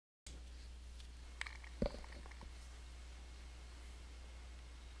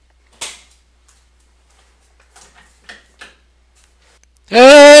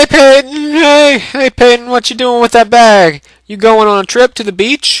Hey, Payton! Hey, Payton, what you doing with that bag? You going on a trip to the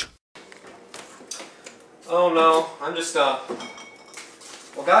beach? Oh no, I'm just, Well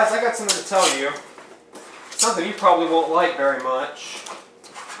guys, I got something to tell you. Something you probably won't like very much.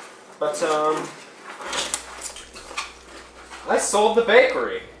 But, I sold the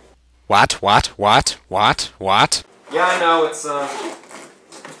bakery. What? Yeah, I know, it's a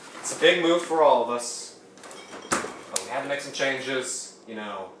big move for all of us. But we had to make some changes,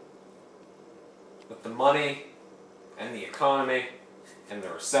 with the money, and the economy, and the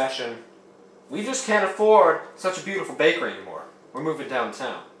recession. We just can't afford such a beautiful bakery anymore. We're moving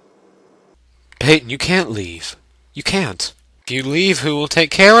downtown. Payton, you can't leave. You can't. If you leave, who will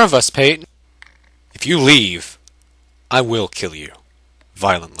take care of us, Payton? If you leave, I will kill you.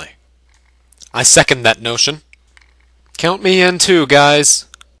 Violently. I second that notion. Count me in too, guys.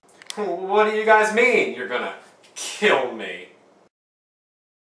 What do you guys mean you're gonna kill me?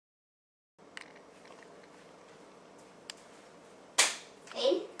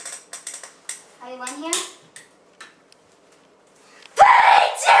 Payton? Are you in here?